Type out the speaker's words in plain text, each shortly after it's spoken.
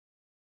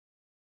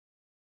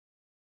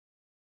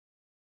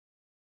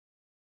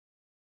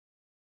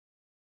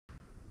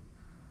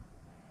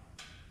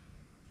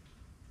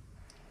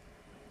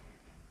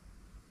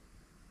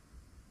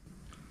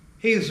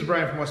Hey, this is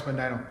Brian from Bend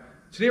Dyno.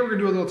 Today we're going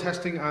to do a little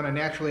testing on a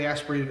naturally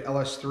aspirated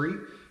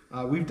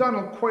LS3. We've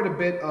done quite a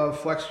bit of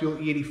flex fuel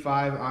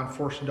E85 on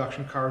forced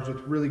induction cars with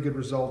really good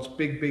results,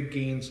 big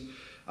gains,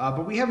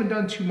 but we haven't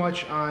done too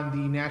much on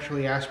the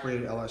naturally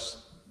aspirated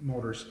LS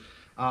motors.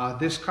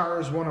 This car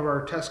is one of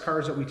our test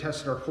cars that we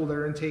tested our cold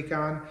air intake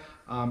on.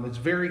 It's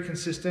very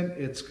consistent.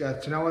 It's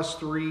an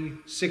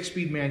LS3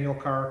 6-speed manual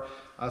car.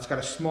 It's got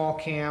a small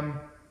cam,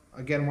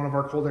 again one of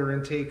our cold air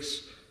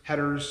intakes,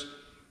 headers.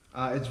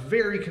 It's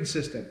very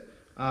consistent.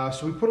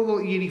 So we put a little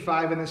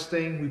E85 in this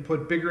thing. We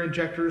put bigger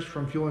injectors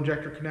from Fuel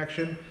Injector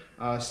Connection,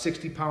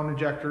 60-pound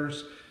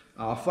injectors,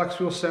 flex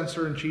fuel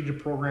sensor and change of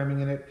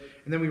programming in it.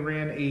 And then we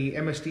ran a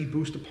MSD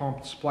booster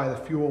pump to supply the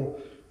fuel,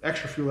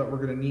 extra fuel that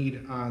we're going to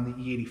need on the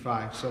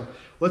E85. So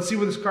let's see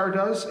what this car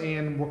does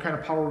and what kind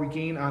of power we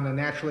gain on a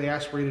naturally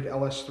aspirated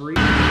LS3.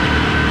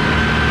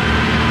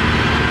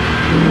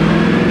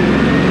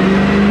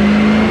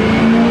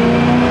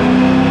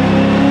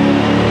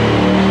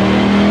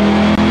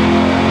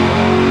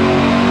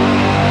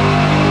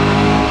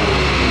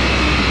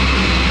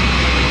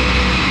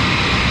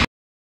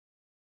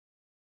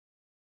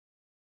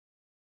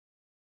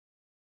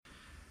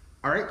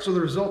 Alright, so the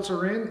results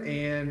are in,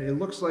 and it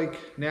looks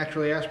like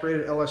naturally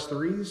aspirated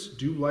LS3s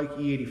do like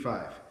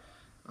E85.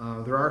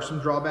 There are some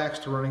drawbacks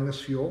to running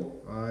this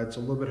fuel. It's a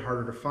little bit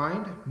harder to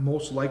find.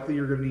 Most likely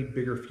you're going to need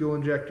bigger fuel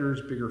injectors,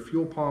 bigger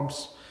fuel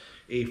pumps,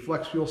 a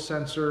flex fuel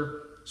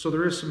sensor. So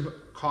there is some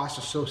cost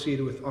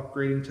associated with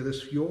upgrading to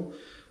this fuel.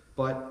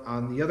 But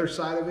on the other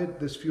side of it,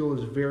 this fuel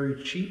is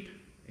very cheap,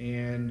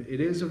 and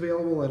it is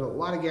available at a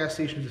lot of gas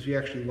stations if you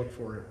actually look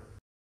for it.